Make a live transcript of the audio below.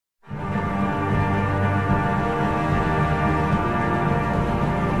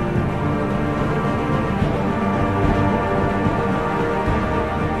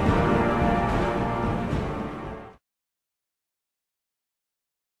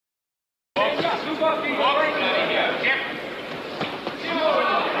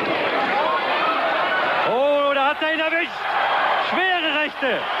Oh, da hat er ihn erwischt. Schwere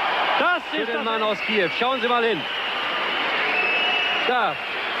Rechte. Das ist der Mann aus Kiew. Schauen Sie mal hin. Da.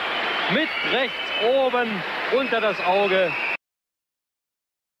 Mit rechts oben unter das Auge.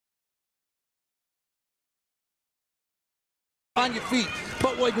 On your feet.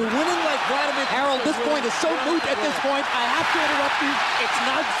 But when you're winning like Vladimir, Harold, this point is so moot at this point. I have to interrupt you. It's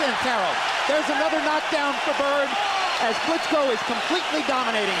nonsense, Harold. There's another knockdown for Bird as Klitschko is completely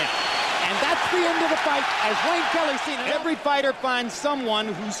dominating it. And that's the end of the fight, as Wayne Kelly's seen it. Every fighter finds someone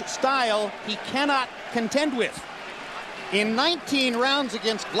whose style he cannot contend with. In 19 rounds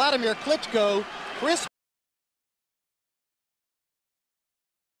against Vladimir Klitschko, Chris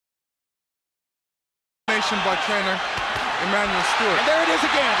by trainer Emmanuel Stewart. And there it is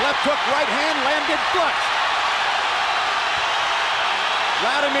again. Left hook, right hand, landed flush.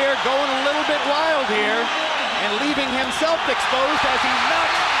 Vladimir going a little bit wild here and leaving himself exposed as he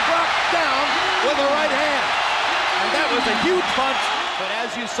knocks Brock down with a right hand. And that was a huge punch. But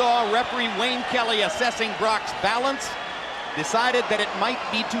as you saw, referee Wayne Kelly assessing Brock's balance, decided that it might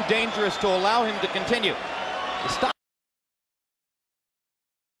be too dangerous to allow him to continue. Stop.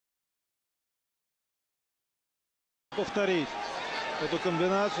 Повторить эту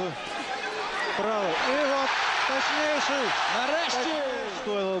комбинацию. Право. И вот точнейший. Нарешті.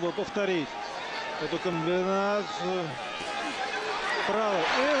 Стоило бы повторить эту комбинацию. Право.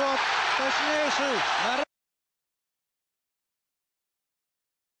 И вот точнейший.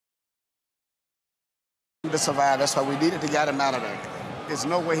 To survive, that's why we needed to get him out of there. There's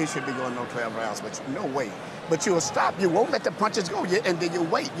no way he should be going no 12 rounds, but no way. But you will stop. You won't let the punches go, and then you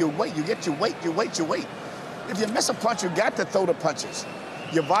wait. You get your weight, you wait. If you miss a punch, you got to throw the punches.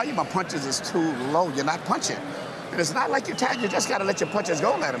 Your volume of punches is too low. You're not punching. And it's not like you're tired. You just got to let your punches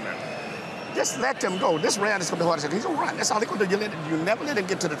go, Vladimir. Just let them go. This round is going to be hard. He's going to run. That's all they're going to do. You never let him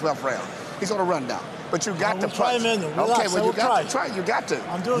get to the 12th round. He's going to run down. But you got to punch. Okay, well, you got to try. You got to.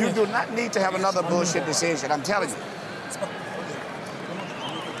 You do not need to have another bullshit decision. I'm telling you.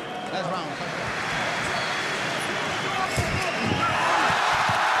 That's wrong.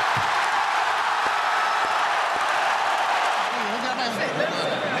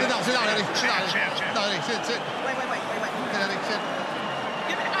 Sit. Wait.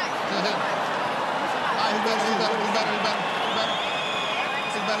 Give it high. He's better.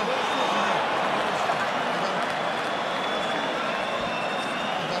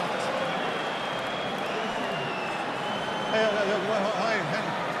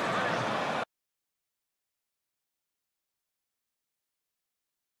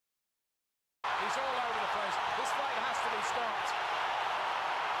 He's all over the place. This fight has to be stopped.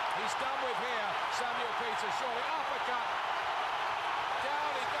 He's done with here. Samuel Peter, surely uppercut.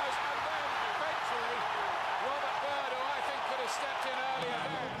 Down he goes, and then eventually Robert Bird, who I think could have stepped in earlier,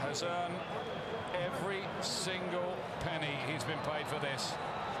 has earned every single penny he's been paid for this.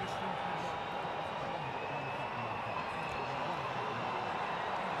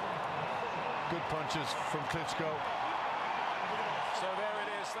 Good punches from Klitschko. So there it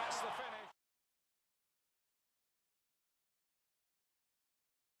is, that's the finish.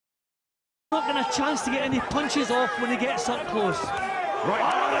 Not going to chance to get any punches off when he gets up close.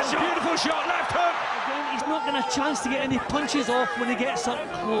 Right, beautiful shot, left hook. Again, he's not going to chance to get any punches off when he gets up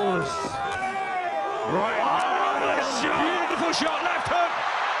close. Right, beautiful shot, left hook.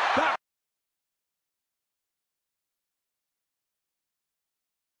 That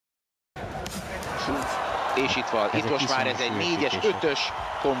és itt most már ez egy 4-es, 5-ös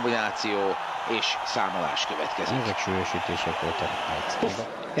kombináció, és számolás következik. Ezek súlyosítések voltak.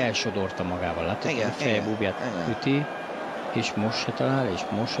 Elsodorta magával, látod? A fejbúbját üti, és most se talál,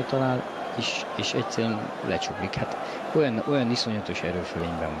 és egyszerűen lecsuklik. Hát olyan iszonyatos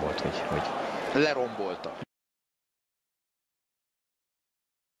erőfölényben volt, hogy lerombolta.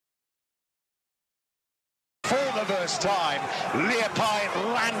 For the first time, Leopai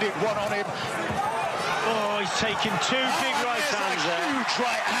landed one on him. Oh, he's taken two big right hands there. Huge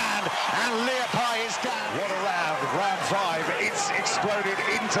right hand, and Leopai is down. What a round 5. It's exploded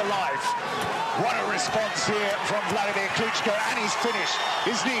into life. What a response here from Vladimir Klitschko, and he's finished,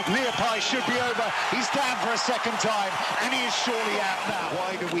 isn't he? Leopai should be over. He's down for a second time, and he is surely out now.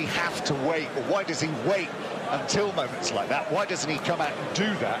 Why do we have to wait, or why does he wait until moments like that? Why doesn't he come out and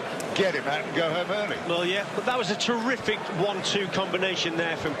do that, get him out and go home early? Well, yeah, but that was a terrific 1-2 combination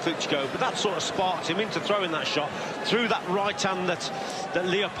there from Klitschko, but that sort of sparked him into throwing that shot through that right hand that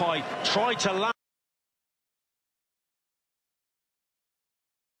Leopai tried to land.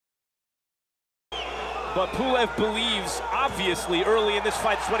 But Pulev believes, obviously, early in this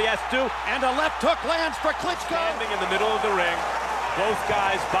fight, that's what he has to do. And a left hook lands for Klitschko. Standing in the middle of the ring, both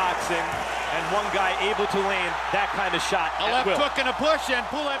guys boxing, and one guy able to land that kind of shot. A left hook and a push, and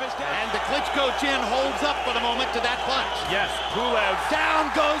Pulev is down. And the Klitschko chin holds up for the moment to that punch. Yes, Pulev. Down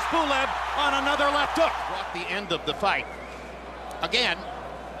goes Pulev on another left hook. Brought the end of the fight. Again,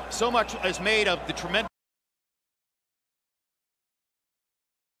 so much is made of the tremendous.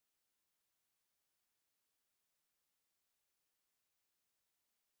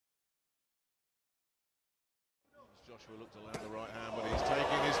 Joshua looked to land the right hand, but he's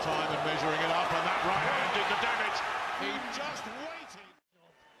taking his time and measuring it up, and that right hand did the damage. He just waited.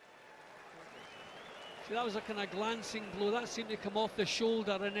 See, that was a kind of glancing blow. That seemed to come off the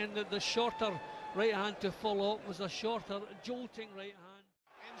shoulder, and then the shorter right hand to follow up was a shorter, jolting right hand.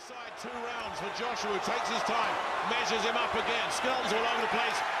 Inside 2 rounds for Joshua, who takes his time, measures him up again. Skulls all over the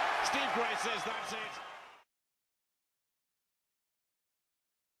place. Steve Gray says that's it.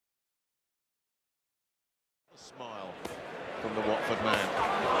 Smile from the Watford man.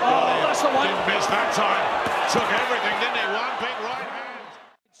 Oh, that's the one. Didn't miss that time. Took everything, didn't he? One big right hand.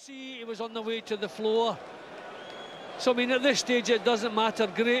 See, he was on the way to the floor. So, I mean, at this stage, it doesn't matter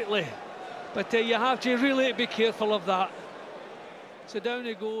greatly. But you have to really be careful of that. So down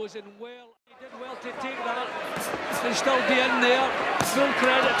he goes, and well, he did well to take that and still be in there. Full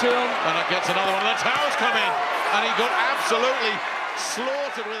credit to him. And it gets another one. The towels come in, and he got absolutely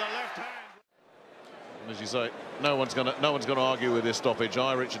slaughtered with a left hand. As you say, no one's gonna argue with this stoppage.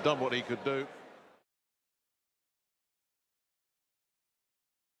 Irish had done what he could do.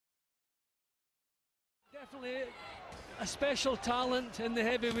 Definitely a special talent in the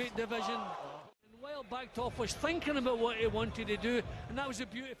heavyweight division. And while Backtop was thinking about what he wanted to do, and that was a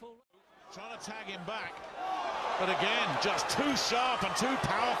beautiful. Trying to tag him back, but again, just too sharp and too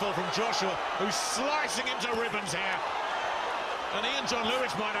powerful from Joshua, who's slicing him to ribbons here. And Ian John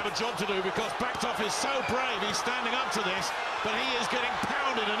Lewis might have a job to do, because Backtop is so brave, he's standing up to this, but he is getting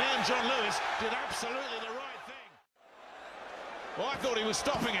pounded, and Ian John Lewis did absolutely the right thing. Well, I thought he was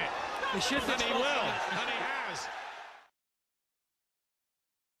stopping it. He should, and he will, and he has.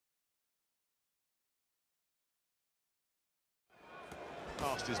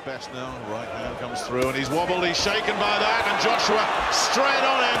 Past his best now, right hand comes through, and he's wobbled, he's shaken by that, and Joshua straight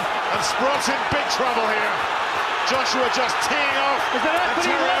on him, and Sprott's in big trouble here. Joshua just teeing off, and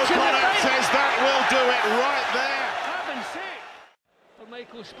Terry O'Connor says that will do it right there. Heaven's sake. For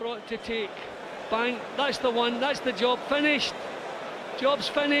Michael Sprott to take. Bang, that's the one, that's the job finished. Job's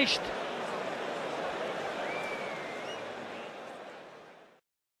finished.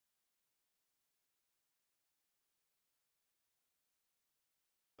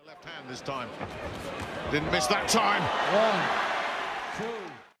 The left hand this time. Didn't miss that time. 1, 2.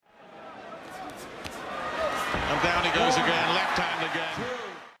 And down he goes again, left hand again.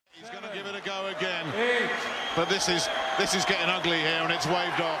 He's going to give it a go again. But this is getting ugly here, and it's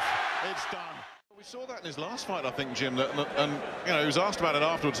waved off. It's done. We saw that in his last fight, I think, Jim, and you know, he was asked about it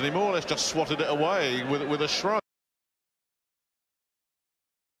afterwards, and he more or less just swatted it away with a shrug.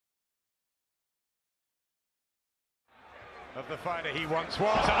 Of the fighter he once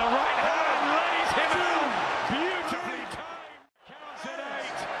was, and a right hand lays him out. Beautifully timed. Counts at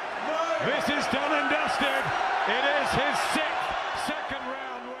 8. This is done and dusted. It is his 6th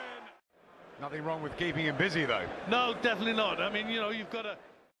second-round win. Nothing wrong with keeping him busy, though. No, definitely not. I mean, you know, you've got to...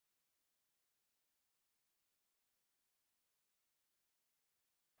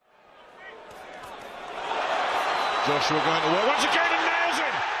 Joshua going to work once again and nails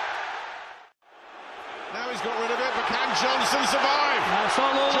him. Now he's got rid of it, but can Johnson survive?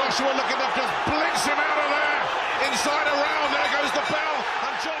 Joshua looking to just blitz him out of there. Inside a round, there goes the bell,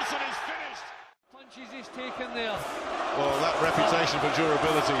 and Johnson is finished. Punches he's taken there. Well, that reputation for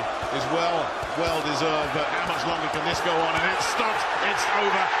durability is well deserved, but how much longer can this go on? And it's stopped, it's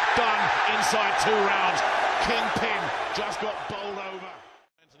over, done, inside 2 rounds. Kingpin just got bowled over.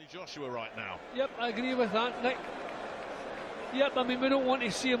 Anthony Joshua right now. Yep, I agree with that, Nick. Yep, I mean, we don't want to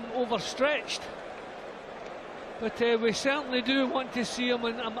see him overstretched. But we certainly do want to see him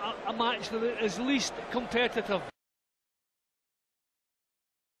in a match that is least competitive.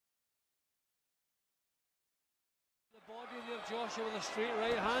 The body there, Joshua with a straight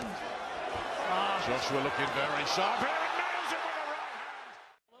right hand. Joshua looking very sharp here and nails it with a right hand.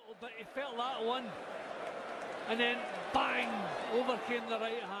 A little bit, he felt that one. And then, bang, over came the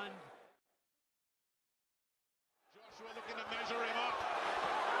right hand. Joshua looking to measure him up.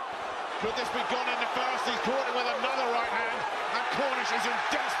 Could this be gone in the first? He's caught him with another right hand, and Cornish is in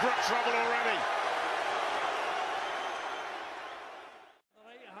desperate trouble already. The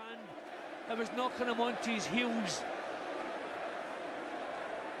right hand, it was knocking him onto his heels.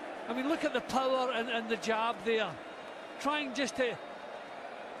 I mean, look at the power and the jab there, trying just to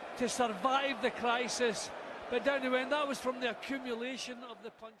survive the crisis. But down the end, that was from the accumulation of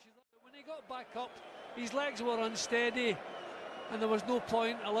the punches. When he got back up, his legs were unsteady, and there was no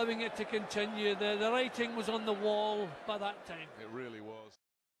point allowing it to continue. The writing was on the wall by that time. It really was.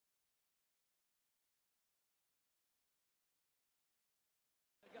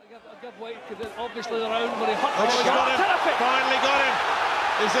 I'll give White, because obviously the round where he hurt. Oh, he's got him. Terrific. Finally got him.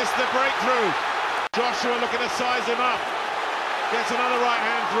 Is this the breakthrough? Joshua looking to size him up. Gets another right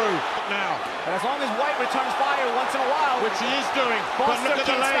hand through now. And as long as White returns fire once in a while, which he is doing, but look at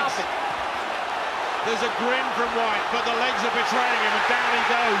the legs. There's a grin from White, but the legs are betraying him, and down he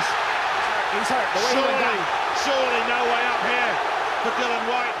goes. He's hurt. The way he went down. Surely no way up here for Dillian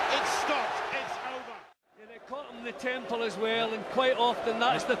Whyte. It's stopped. It's over. Yeah, they caught him in the temple as well, and quite often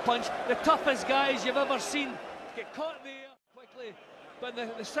that's the punch. The toughest guys you've ever seen get caught there quickly, but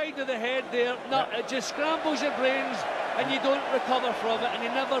the side of the head there, no, it just scrambles your brains, and you don't recover from it, and he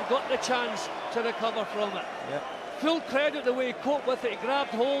never got the chance to recover from it. Yep. Full credit the way he coped with it. He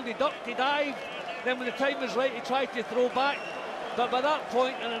grabbed hold, he ducked, he dived. Then when the time was right, he tried to throw back. But by that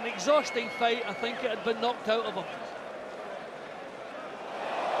point, in an exhausting fight, I think it had been knocked out of him.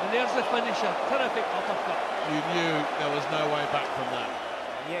 And there's the finisher. Terrific uppercut. You knew there was no way back from that.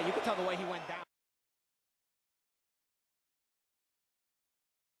 Yeah, you could tell the way he went down.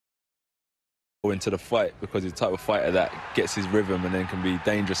 Into the fight, because he's the type of fighter that gets his rhythm and then can be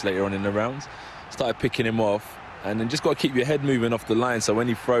dangerous later on in the rounds. Started picking him off, and then just got to keep your head moving off the line, so when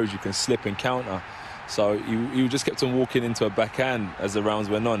he throws you can slip and counter. So you just kept on walking into a backhand as the rounds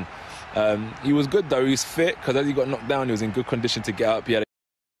went on. He was good though, he was fit, because as he got knocked down he was in good condition to get up. He had